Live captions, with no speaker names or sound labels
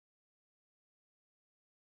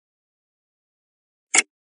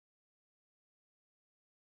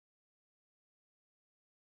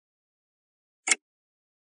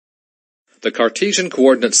The Cartesian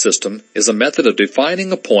coordinate system is a method of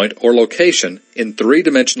defining a point or location in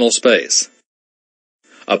three-dimensional space.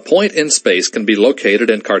 A point in space can be located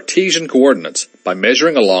in Cartesian coordinates by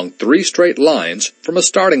measuring along three straight lines from a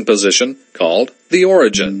starting position called the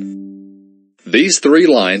origin. These three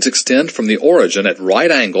lines extend from the origin at right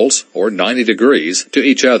angles, or 90 degrees, to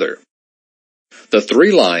each other. The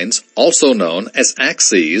three lines, also known as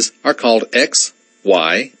axes, are called x,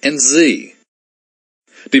 y, and z.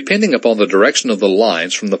 Depending upon the direction of the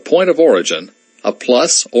lines from the point of origin, a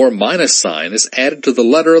plus or minus sign is added to the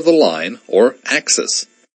letter of the line, or axis.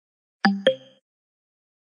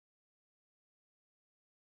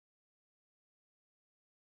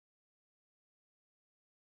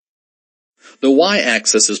 The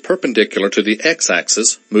y-axis is perpendicular to the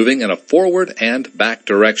x-axis, moving in a forward and back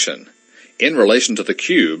direction. In relation to the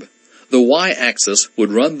cube, the y-axis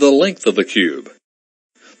would run the length of the cube.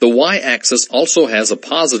 The y-axis also has a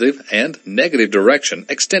positive and negative direction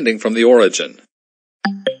extending from the origin.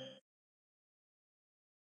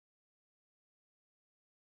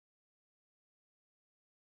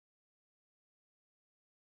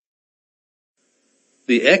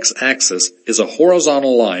 The x-axis is a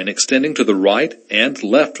horizontal line extending to the right and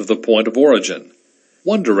left of the point of origin.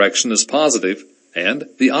 One direction is positive and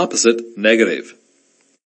the opposite negative.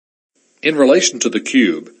 In relation to the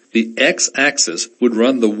cube, the x-axis would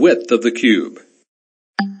run the width of the cube.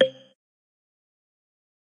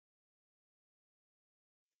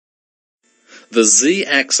 The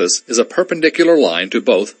z-axis is a perpendicular line to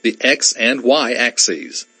both the x and y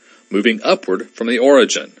axes, moving upward from the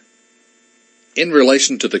origin. In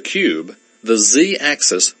relation to the cube, the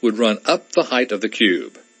z-axis would run up the height of the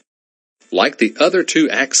cube. Like the other two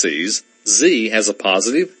axes, z has a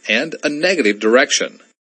positive and a negative direction.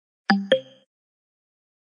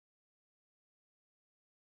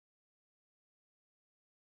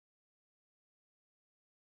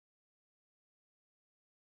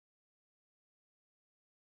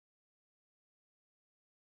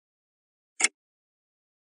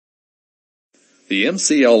 The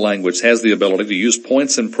MCL language has the ability to use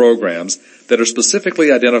points in programs that are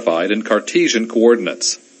specifically identified in Cartesian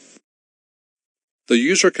coordinates. The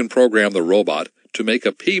user can program the robot to make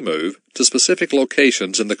a P move to specific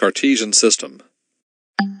locations in the Cartesian system.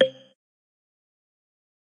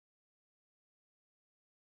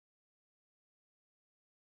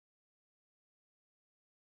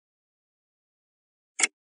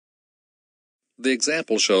 The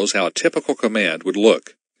example shows how a typical command would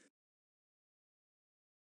look.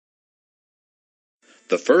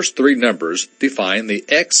 The first three numbers define the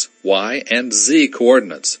x, y, and z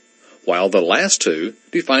coordinates, while the last two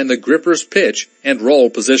define the gripper's pitch and roll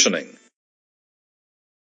positioning.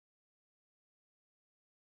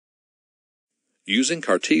 Using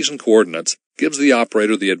Cartesian coordinates gives the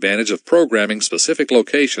operator the advantage of programming specific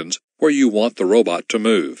locations where you want the robot to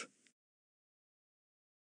move.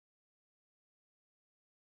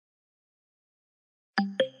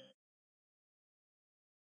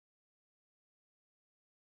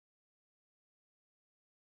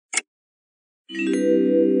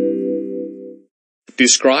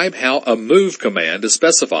 Describe how a move command is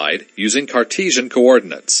specified using Cartesian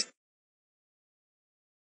coordinates.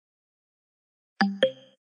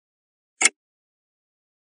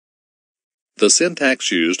 The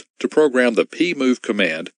syntax used to program the pmove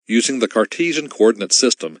command using the Cartesian coordinate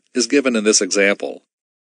system is given in this example.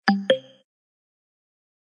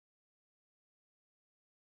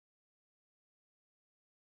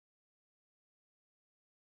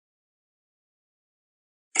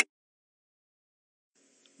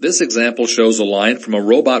 This example shows a line from a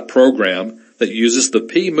robot program that uses the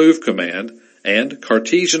pmove command and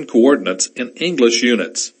Cartesian coordinates in English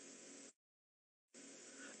units.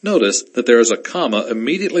 Notice that there is a comma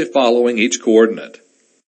immediately following each coordinate.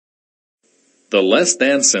 The less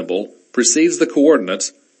than symbol precedes the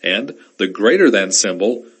coordinates, and the greater than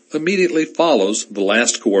symbol immediately follows the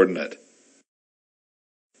last coordinate.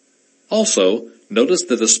 Also, notice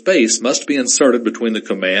that a space must be inserted between the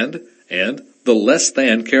command and the less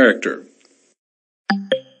than character.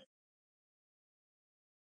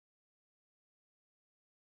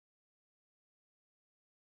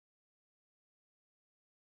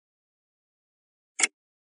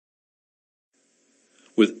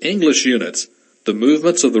 With English units, the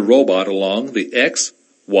movements of the robot along the X,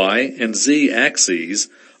 Y, and Z axes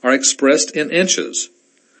are expressed in inches.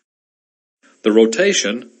 The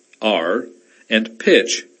rotation, R, and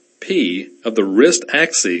pitch, P, of the wrist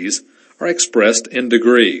axes are expressed in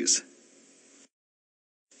degrees.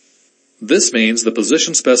 This means the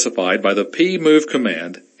position specified by the pmove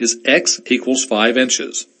command is x equals 5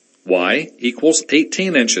 inches, y equals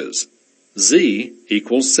 18 inches, Z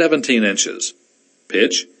equals 17 inches.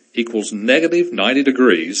 Pitch equals negative 90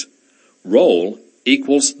 degrees. Roll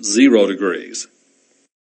equals 0 degrees.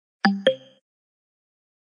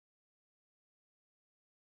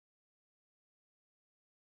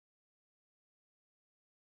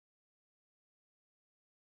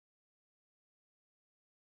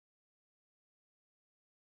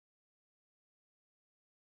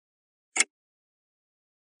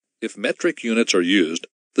 If metric units are used,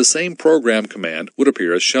 the same program command would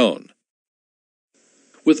appear as shown.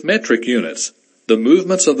 With metric units, the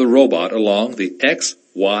movements of the robot along the X,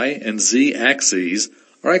 Y, and Z axes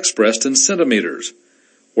are expressed in centimeters,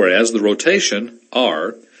 whereas the rotation,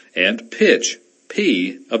 R, and pitch,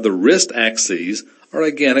 P, of the wrist axes are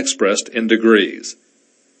again expressed in degrees.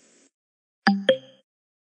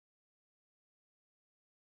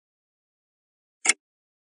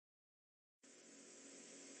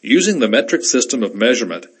 Using the metric system of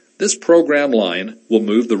measurement, this program line will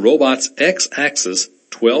move the robot's X-axis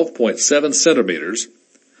 12.7 centimeters,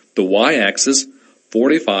 the Y-axis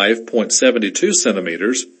 45.72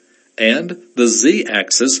 centimeters, and the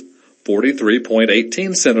Z-axis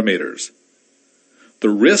 43.18 centimeters. The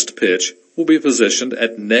wrist pitch will be positioned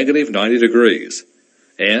at negative 90 degrees,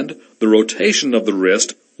 and the rotation of the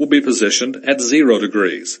wrist will be positioned at 0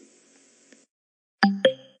 degrees.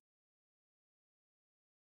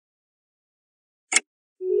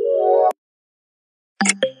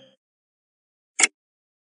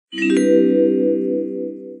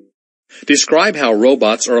 Describe how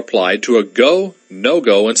robots are applied to a go,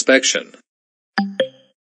 no-go inspection.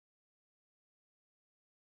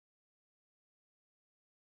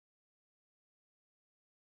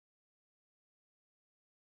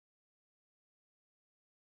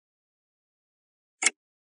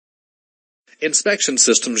 Inspection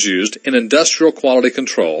systems used in industrial quality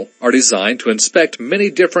control are designed to inspect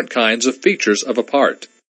many different kinds of features of a part.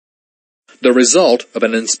 The result of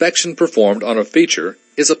an inspection performed on a feature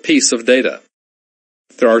is a piece of data.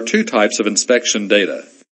 There are two types of inspection data: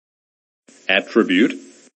 attribute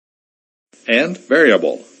and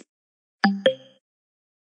variable.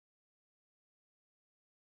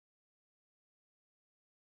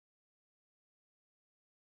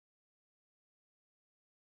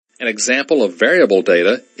 An example of variable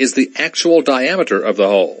data is the actual diameter of the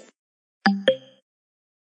hole.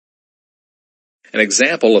 An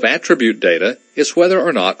example of attribute data is whether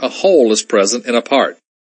or not a hole is present in a part.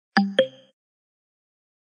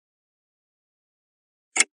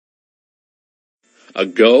 A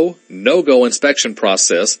go, no-go inspection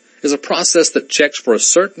process is a process that checks for a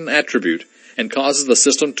certain attribute and causes the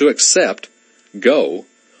system to accept, go,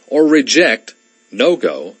 or reject,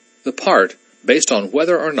 no-go, the part based on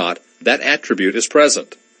whether or not that attribute is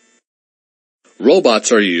present.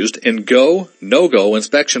 Robots are used in go, no-go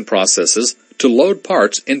inspection processes to load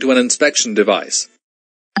parts into an inspection device.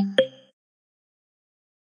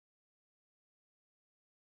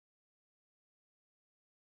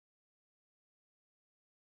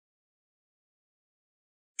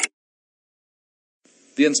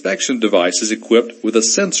 The inspection device is equipped with a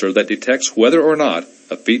sensor that detects whether or not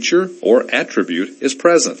a feature or attribute is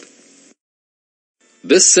present.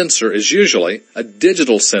 This sensor is usually a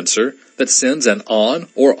digital sensor that sends an on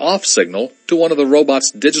or off signal to one of the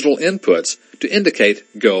robot's digital inputs to indicate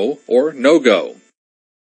go or no-go.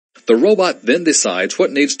 The robot then decides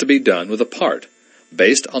what needs to be done with a part,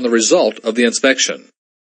 based on the result of the inspection.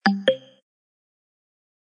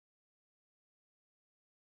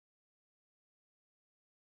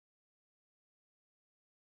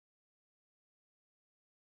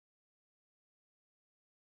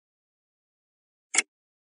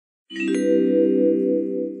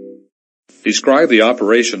 Describe the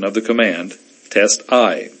operation of the command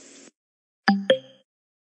Testi.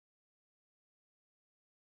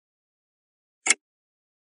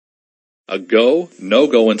 A go,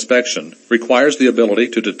 no-go inspection requires the ability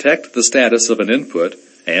to detect the status of an input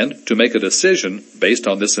and to make a decision based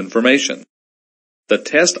on this information. The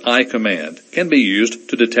Testi command can be used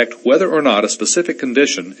to detect whether or not a specific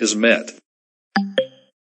condition is met.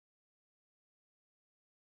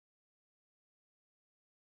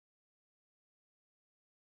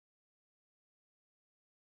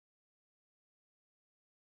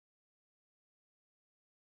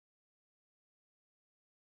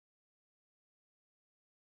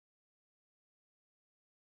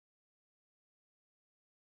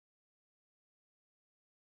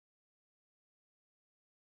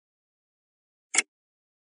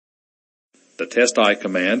 The Testi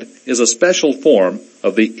command is a special form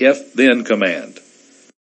of the if-then command.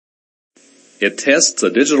 It tests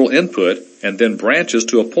a digital input and then branches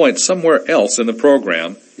to a point somewhere else in the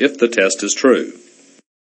program if the test is true.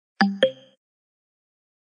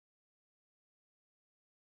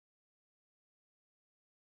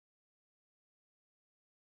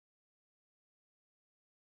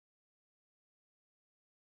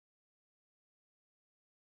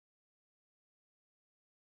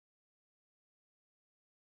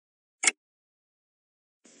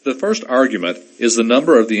 The first argument is the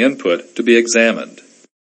number of the input to be examined.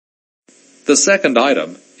 The second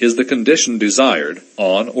item is the condition desired,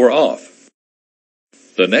 on or off.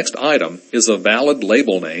 The next item is a valid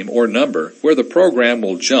label name or number where the program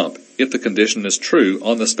will jump if the condition is true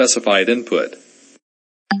on the specified input.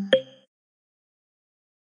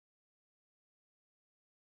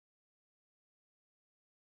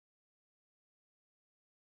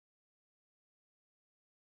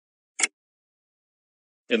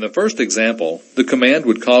 In the first example, the command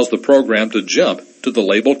would cause the program to jump to the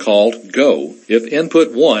label called Go if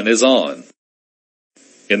input 1 is on.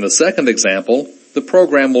 In the second example, the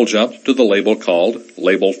program will jump to the label called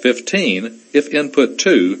Label 15 if input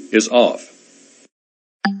 2 is off.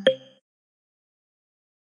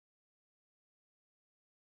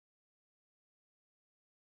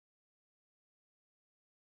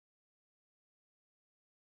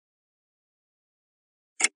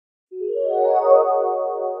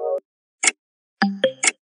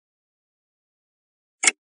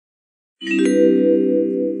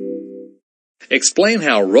 Explain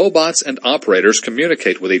how robots and operators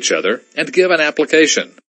communicate with each other and give an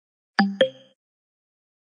application.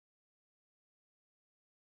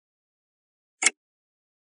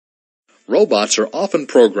 Robots are often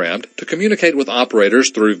programmed to communicate with operators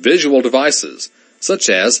through visual devices, such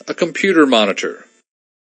as a computer monitor.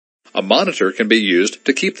 A monitor can be used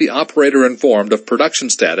to keep the operator informed of production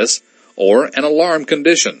status or an alarm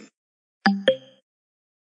condition.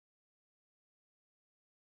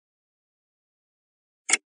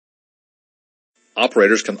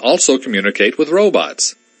 Operators can also communicate with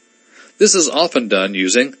robots. This is often done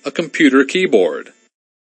using a computer keyboard.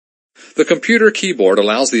 The computer keyboard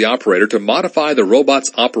allows the operator to modify the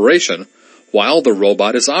robot's operation while the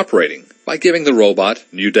robot is operating by giving the robot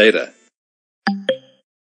new data.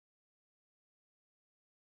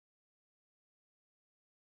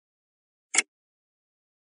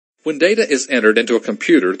 When data is entered into a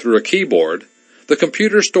computer through a keyboard, the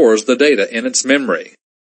computer stores the data in its memory.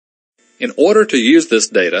 In order to use this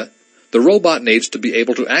data, the robot needs to be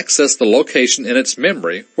able to access the location in its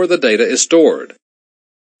memory where the data is stored.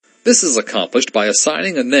 This is accomplished by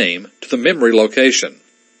assigning a name to the memory location.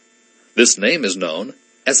 This name is known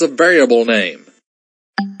as a variable name.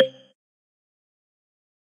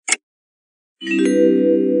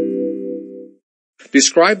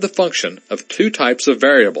 Describe the function of two types of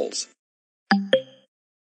variables.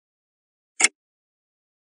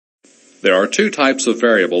 There are two types of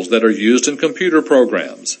variables that are used in computer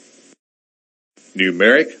programs: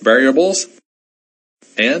 numeric variables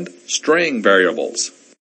and string variables.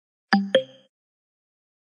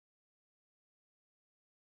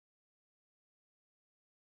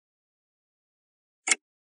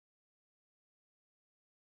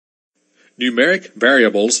 Numeric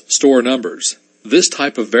variables store numbers. This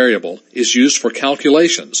type of variable is used for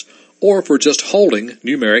calculations or for just holding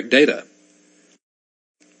numeric data.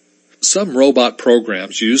 Some robot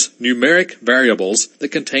programs use numeric variables that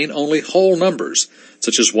contain only whole numbers,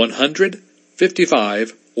 such as 100,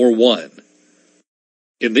 55, or 1.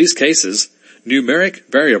 In these cases, numeric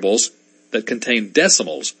variables that contain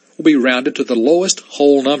decimals will be rounded to the lowest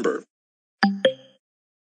whole number.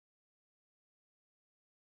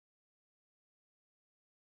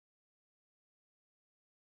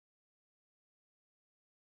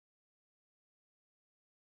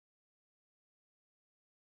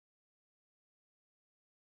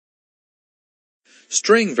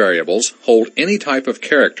 String variables hold any type of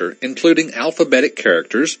character, including alphabetic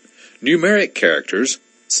characters, numeric characters,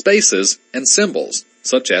 spaces, and symbols,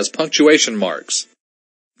 such as punctuation marks.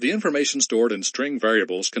 The information stored in string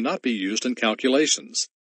variables cannot be used in calculations.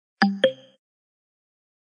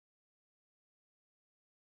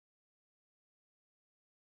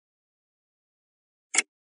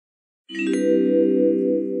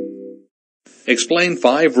 Explain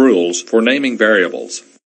 5 rules for naming variables.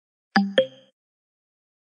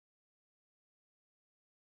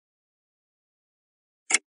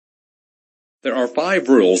 There are 5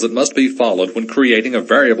 rules that must be followed when creating a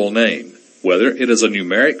variable name, whether it is a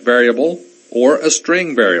numeric variable or a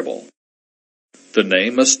string variable. The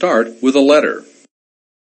name must start with a letter.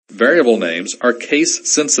 Variable names are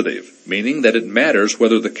case-sensitive, meaning that it matters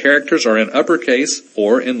whether the characters are in uppercase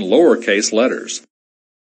or in lowercase letters.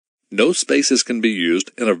 No spaces can be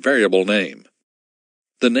used in a variable name.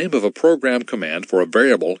 The name of a program command for a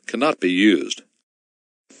variable cannot be used.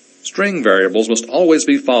 String variables must always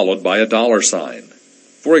be followed by a $sign.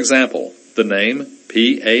 For example, the name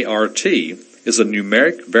PART is a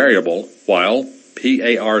numeric variable, while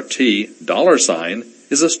PART $sign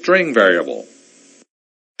is a string variable.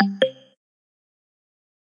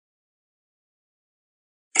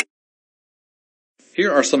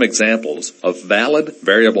 Here are some examples of valid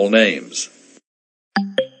variable names.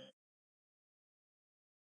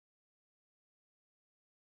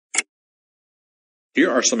 Here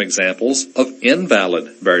are some examples of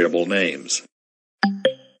invalid variable names.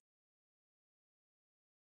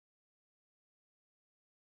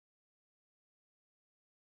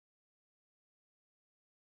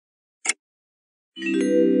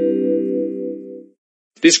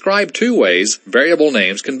 Describe 2 ways variable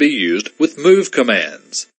names can be used with move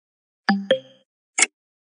commands.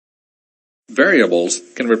 Variables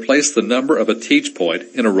can replace the number of a teach point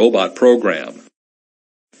in a robot program.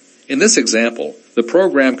 In this example, the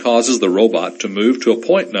program causes the robot to move to a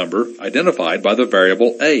point number identified by the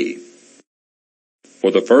variable a.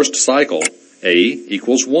 For the first cycle, a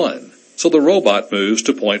equals 1, so the robot moves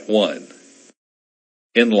to point 1.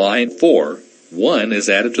 In line 4, 1 is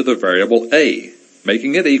added to the variable a,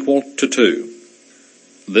 making it equal to 2.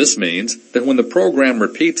 This means that when the program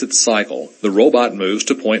repeats its cycle, the robot moves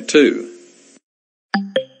to point 2.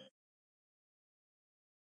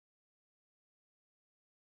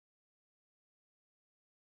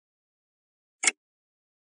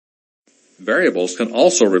 Variables can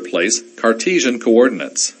also replace Cartesian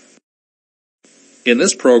coordinates. In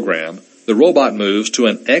this program, the robot moves to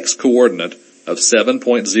an x-coordinate of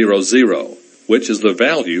 7.00, which is the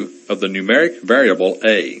value of the numeric variable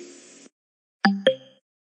a.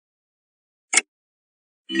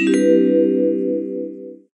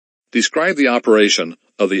 Describe the operation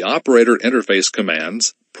of the operator interface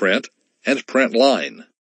commands print and println.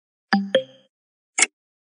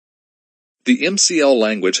 The MCL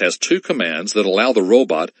language has 2 commands that allow the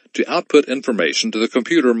robot to output information to the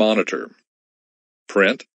computer monitor: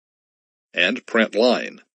 print and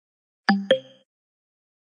println.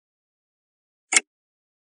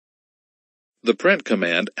 The print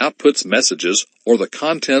command outputs messages or the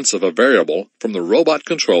contents of a variable from the robot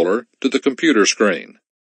controller to the computer screen.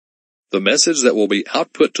 The message that will be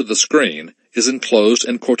output to the screen is enclosed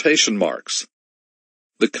in quotation marks.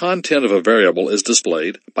 The content of a variable is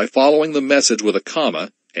displayed by following the message with a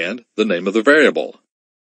comma and the name of the variable.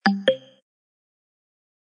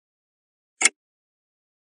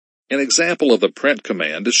 An example of the print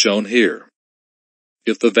command is shown here.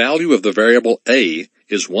 If the value of the variable a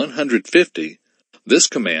is 150, this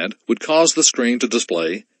command would cause the screen to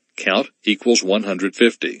display count equals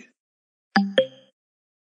 150.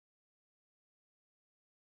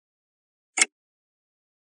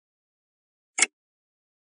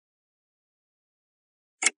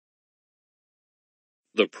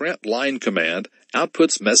 The println command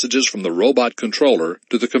outputs messages from the robot controller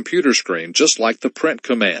to the computer screen just like the print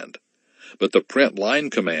command, but the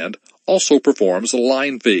println command also performs a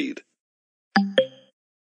line feed.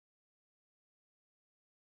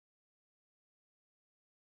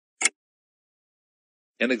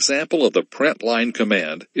 An example of the println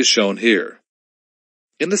command is shown here.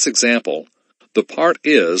 In this example, the part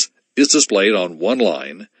is displayed on one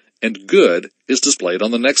line, and good is displayed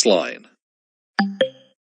on the next line.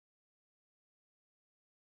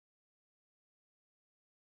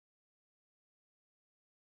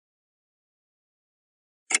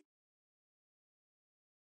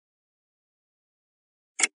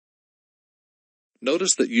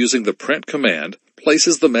 Notice that using the print command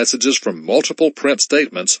places the messages from multiple print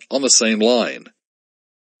statements on the same line.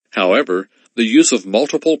 However, the use of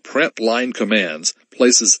multiple println commands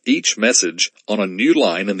places each message on a new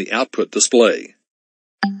line in the output display.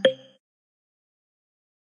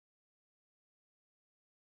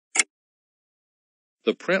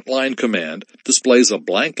 The println command displays a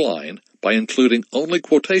blank line by including only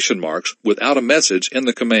quotation marks without a message in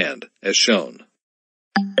the command, as shown.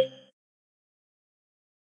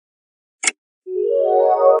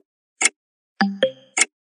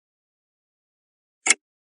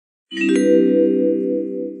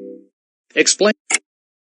 Explain.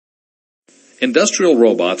 Industrial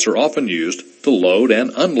robots are often used to load and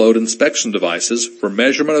unload inspection devices for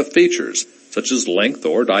measurement of features, such as length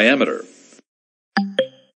or diameter.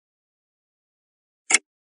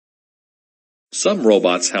 Some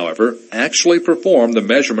robots, however, actually perform the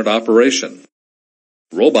measurement operation.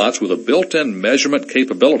 Robots with a built-in measurement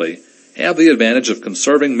capability have the advantage of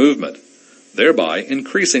conserving movement, thereby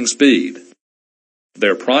increasing speed.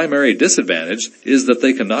 Their primary disadvantage is that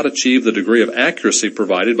they cannot achieve the degree of accuracy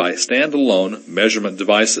provided by standalone measurement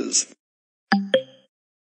devices.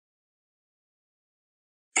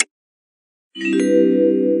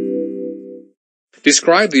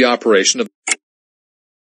 Describe the operation of.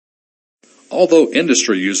 Although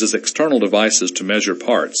industry uses external devices to measure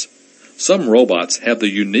parts, some robots have the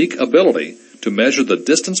unique ability to measure the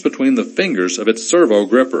distance between the fingers of its servo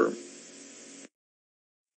gripper.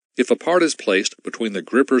 If a part is placed between the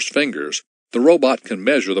gripper's fingers, the robot can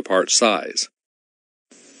measure the part's size.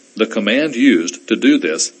 The command used to do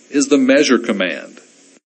this is the measure command.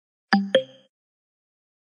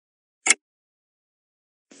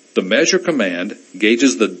 The measure command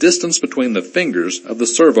gauges the distance between the fingers of the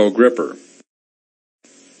servo gripper.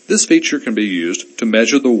 This feature can be used to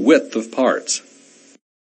measure the width of parts.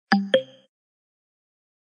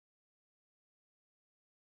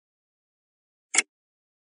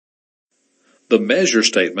 The measure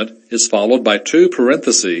statement is followed by two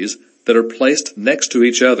parentheses that are placed next to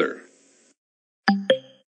each other.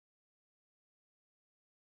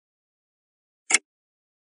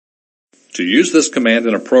 To use this command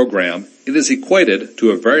in a program, it is equated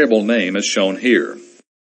to a variable name as shown here.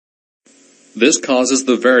 This causes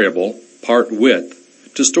the variable, part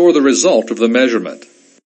width, to store the result of the measurement.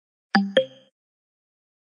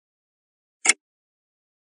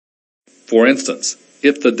 For instance,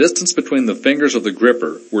 if the distance between the fingers of the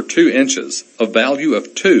gripper were 2 inches, a value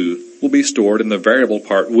of 2 will be stored in the variable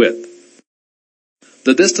part width.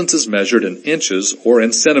 The distance is measured in inches or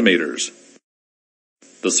in centimeters.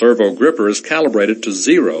 The servo gripper is calibrated to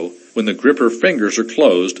 0 when the gripper fingers are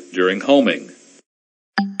closed during homing.